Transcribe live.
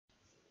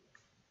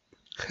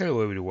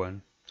Hello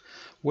everyone,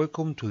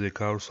 welcome to the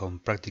course on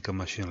Practical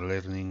Machine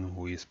Learning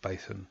with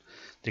Python.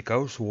 The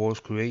course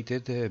was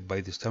created by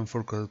the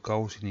Stanford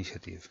Course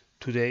Initiative.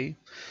 Today,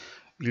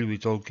 we'll be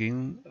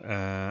talking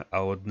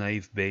about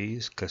naive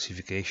Bayes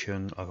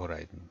classification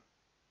algorithm.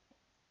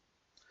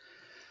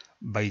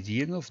 By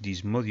the end of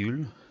this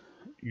module,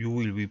 you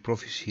will be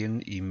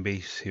proficient in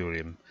Bayes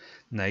theorem,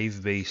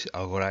 naive Bayes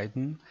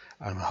algorithm,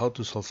 and how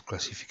to solve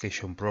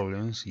classification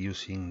problems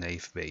using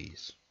naive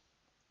Bayes.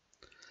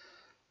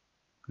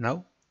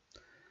 Now,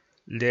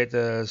 let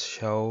us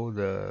show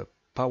the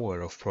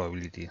power of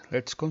probability.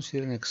 Let's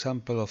consider an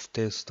example of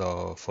test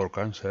for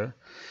cancer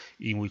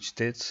in which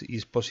test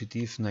is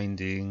positive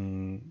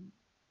 19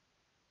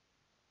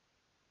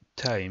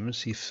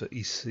 times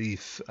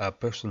if a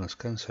person has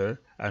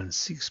cancer and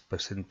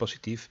 6%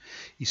 positive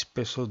if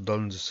person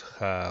don't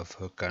have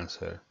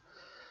cancer.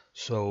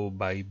 So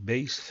by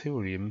Bayes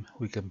theorem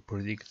we can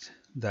predict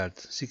that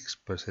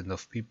 6%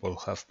 of people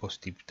have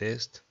positive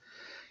test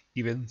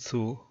even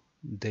though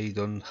they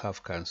don't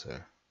have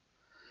cancer.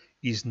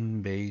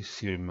 Isn't Bayes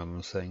theorem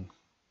amazing?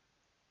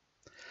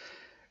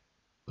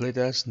 Let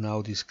us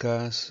now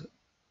discuss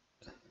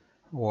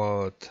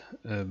what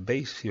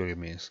Bayes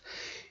theorem is.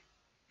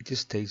 It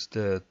states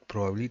that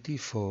probability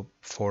for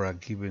a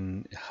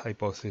given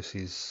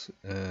hypothesis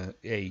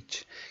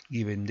H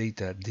given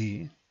data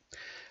D,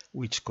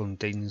 which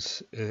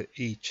contains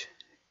H,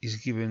 is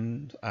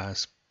given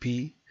as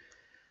P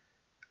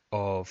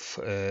of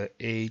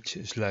H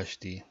slash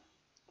D.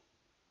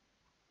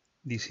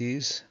 This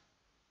is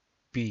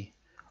P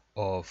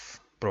of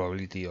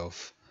probability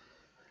of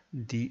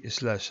D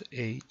slash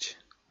H,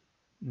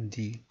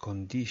 D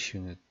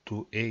conditioned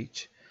to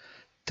H,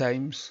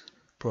 times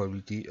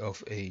probability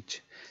of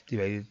H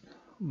divided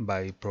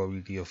by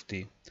probability of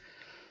D.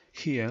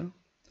 Here,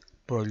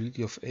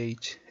 probability of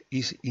H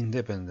is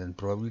independent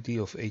probability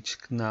of H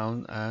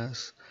known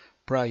as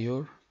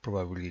prior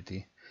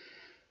probability.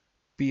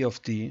 P of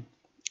D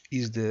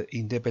is the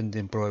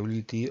independent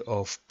probability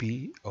of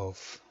P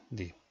of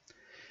D.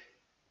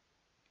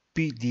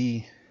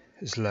 PD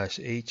slash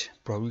H,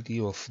 probability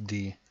of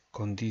D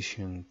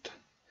conditioned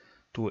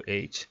to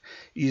H,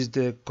 is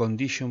the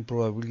condition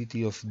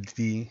probability of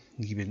D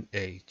given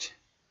H.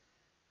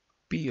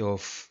 P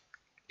of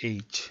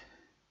H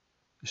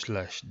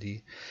slash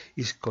D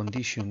is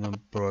conditional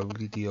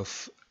probability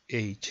of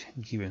H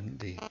given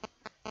D.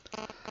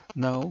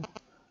 Now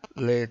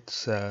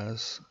let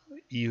us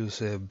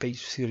use a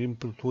Bayes theorem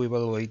to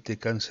evaluate the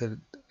cancer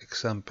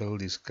example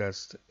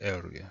discussed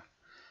earlier.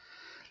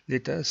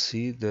 Let us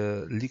see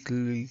the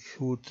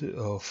likelihood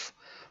of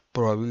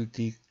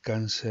probability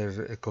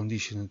cancer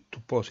conditioned to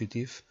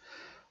positive,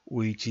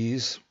 which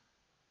is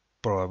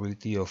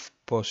probability of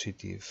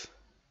positive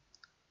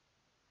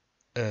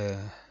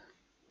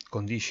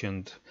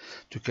conditioned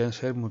to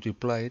cancer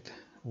multiplied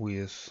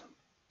with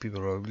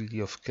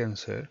probability of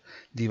cancer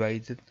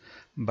divided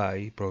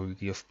by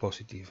probability of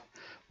positive,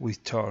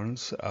 which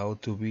turns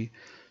out to be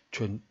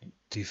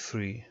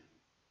 23%.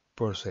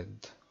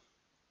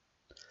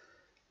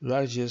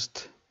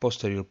 Largest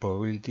posterior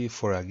probability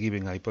for a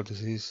given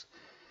hypothesis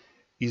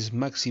is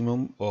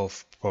maximum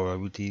of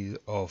probability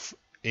of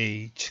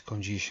H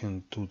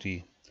conditioned to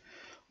D,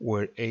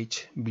 where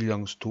H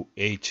belongs to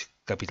H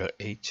capital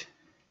H.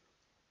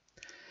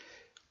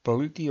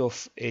 Probability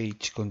of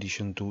H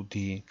conditioned to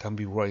D can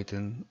be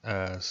written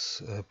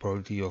as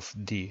probability of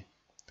D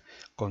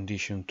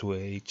conditioned to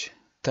H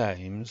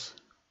times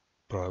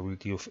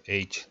probability of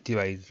H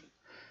divided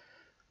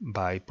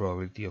by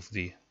probability of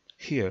D.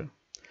 Here,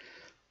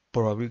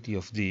 probability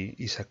of D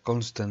is a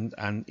constant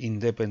and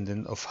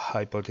independent of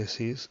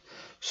hypothesis,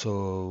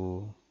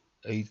 so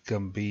it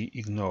can be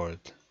ignored.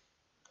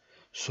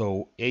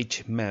 So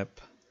H map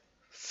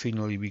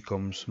finally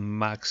becomes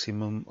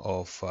maximum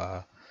of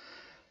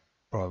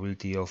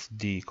probability of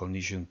D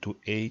conditioned to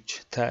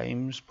H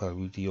times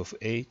probability of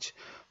H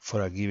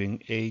for a given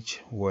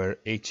H where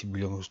H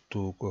belongs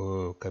to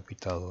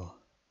capital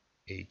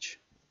H.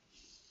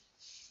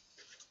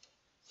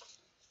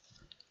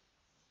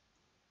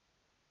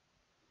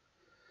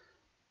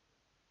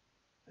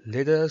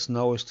 Let us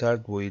now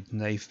start with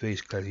naive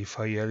Bayes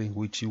classifier, in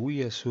which we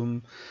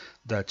assume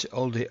that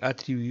all the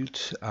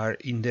attributes are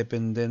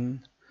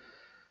independent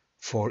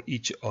for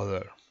each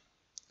other.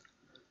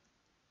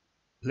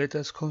 Let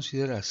us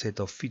consider a set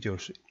of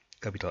features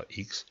capital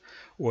X,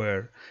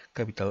 where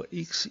capital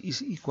X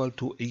is equal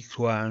to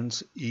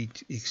x1,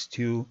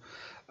 x2,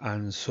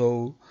 and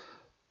so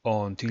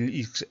on till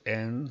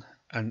xn,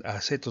 and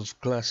a set of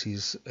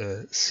classes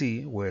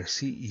C, where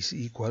C is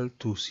equal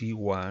to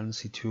C1,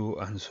 C2,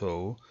 and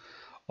so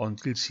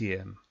until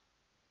Cm.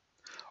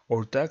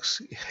 Our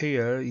task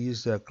here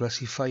is to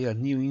classify a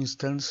new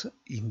instance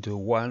into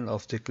one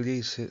of the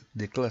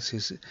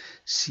classes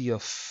C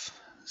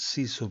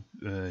sub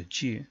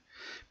G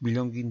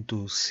belonging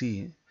to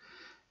C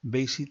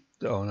based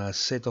on a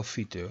set of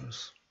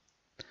features.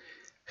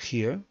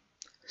 Here,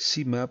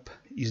 CMAP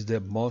is the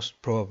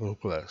most probable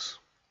class.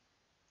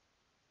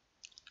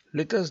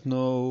 Let us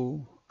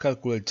now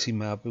calculate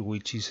CMAP,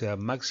 which is a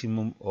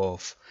maximum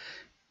of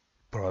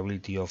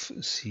probability of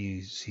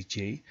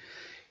CJ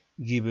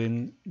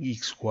given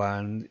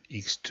x1,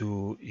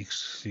 x2,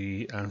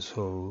 x3, and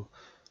so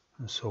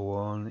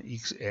on,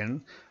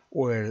 xn,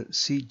 where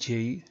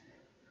Cj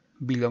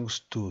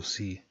belongs to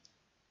C.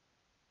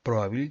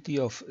 Probability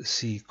of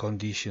C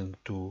condition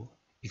to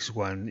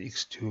x1,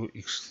 x2,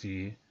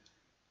 x3,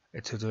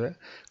 etc.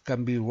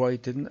 can be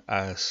written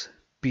as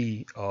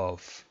P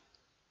of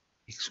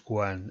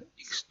x1,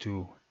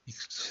 x2,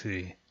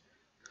 x3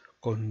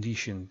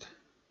 conditioned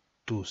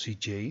to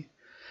Cj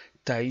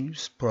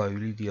times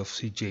probability of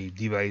Cj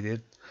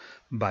divided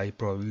by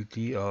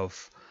probability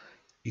of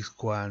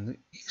x1,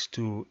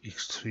 x2,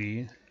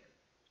 x3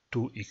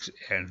 to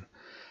xn,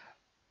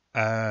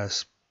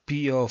 as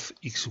P of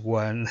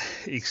x1,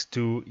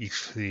 x2,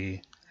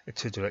 x3,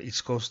 etc.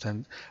 is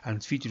constant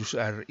and features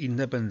are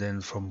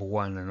independent from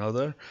one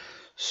another,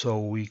 so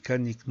we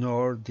can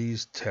ignore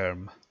this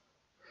term.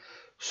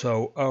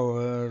 So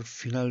our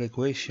final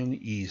equation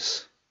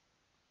is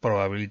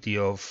probability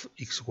of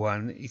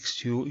x1,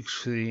 x2,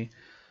 x3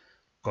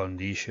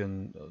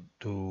 condition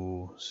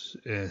to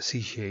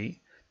Cj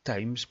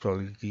times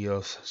probability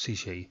of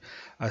Cj.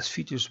 As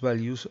features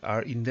values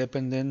are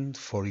independent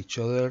for each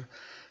other,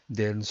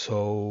 then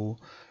so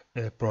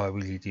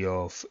probability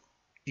of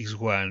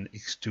x1,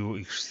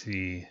 x2,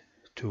 x3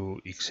 to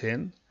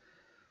xn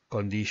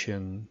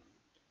condition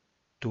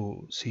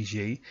to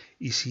Cj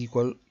is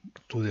equal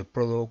to the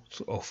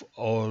product of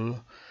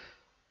all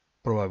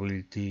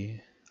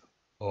probability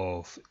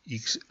of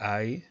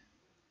xi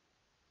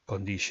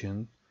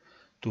condition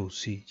to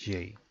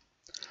Cj.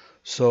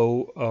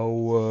 So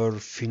our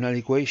final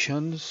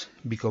equations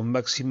become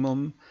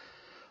maximum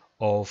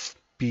of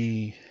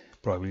P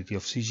probability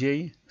of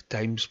Cj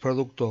times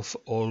product of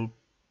all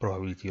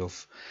probability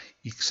of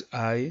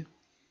xi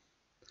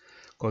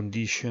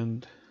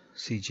conditioned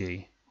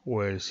Cj,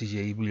 where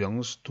Cj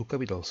belongs to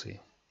capital C.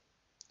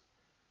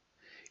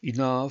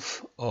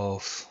 Enough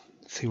of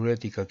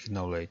theoretical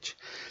knowledge.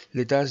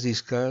 Let us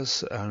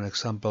discuss an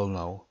example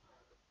now.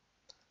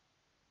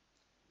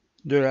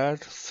 There are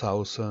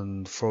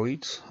 1,000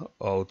 fruits,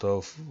 out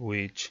of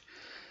which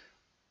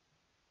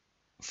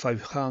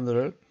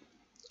 500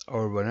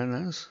 are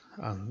bananas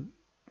and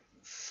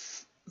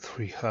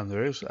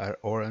 300 are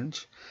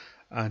orange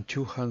and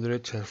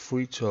 200 are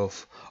fruits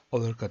of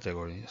other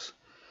categories.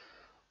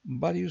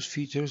 Various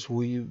features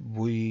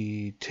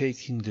we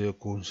take into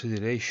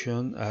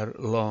consideration are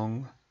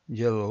long,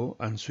 yellow,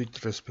 and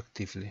sweet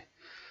respectively.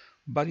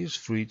 Various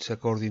fruits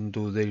according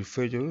to their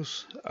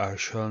features are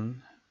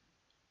shown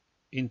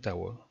in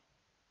table.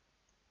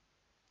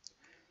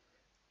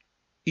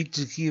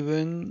 It's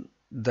given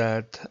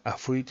that a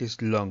fruit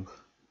is long,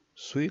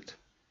 sweet,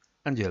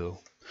 and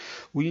yellow.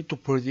 We need to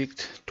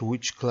predict to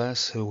which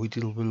class it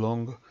will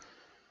belong.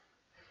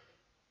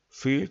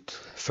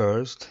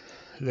 First,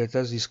 let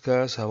us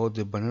discuss about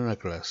the banana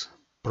class.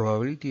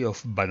 Probability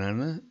of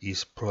banana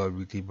is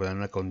probability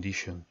banana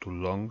condition to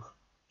long,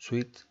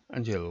 sweet,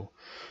 and yellow,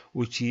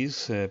 which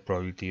is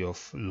probability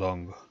of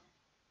long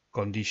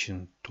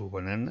condition to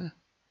banana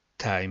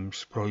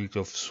times probability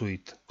of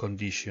sweet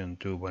condition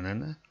to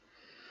banana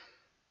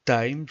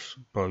times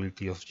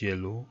probability of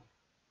yellow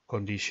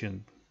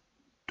condition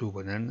to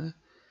banana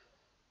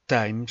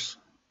times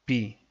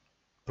P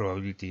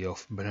probability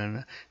of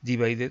banana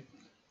divided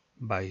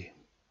by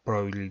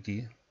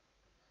probability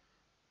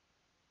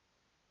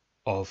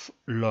of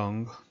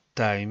long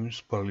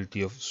times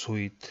probability of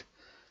sweet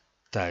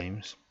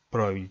times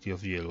probability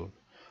of yellow,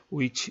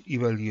 which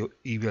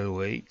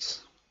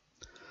evaluates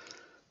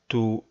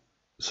to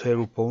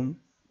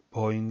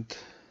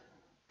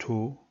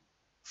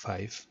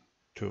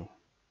 0.252.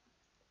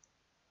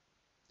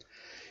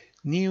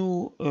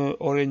 New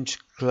orange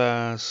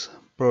class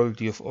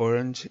probability of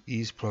orange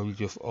is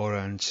probability of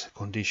orange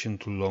condition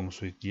to long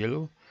sweet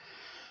yellow,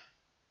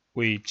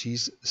 which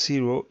is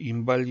 0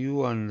 in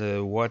value, and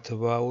what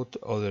about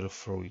other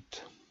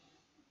fruit?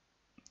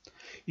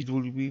 It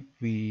will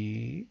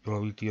be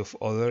probability of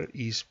other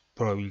is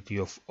probability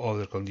of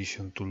other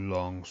condition to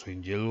long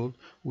sweet yellow,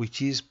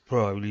 which is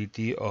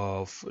probability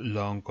of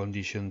long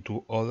condition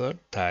to other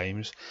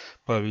times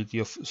probability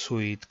of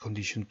sweet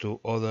condition to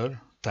other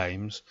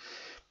times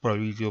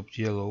probability of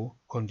yellow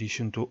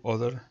condition to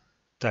other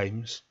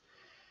times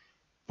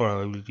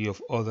probability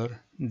of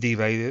other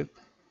divided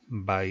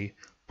by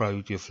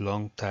probability of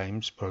long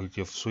times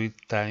probability of sweet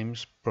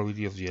times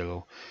probability of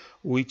yellow,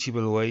 which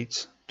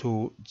evaluates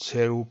to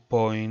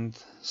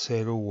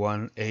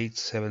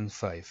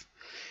 0.01875.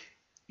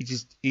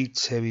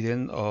 It's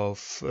evident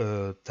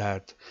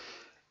that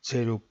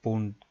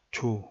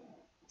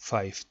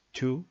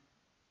 0.252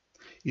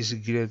 is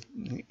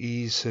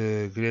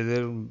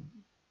greater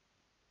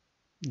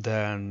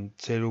than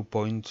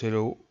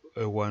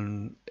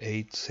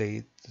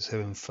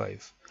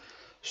 0.01875,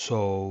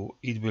 so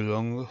it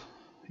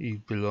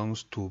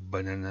belongs to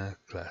banana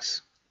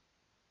class.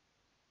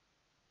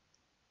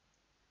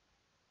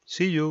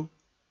 See you.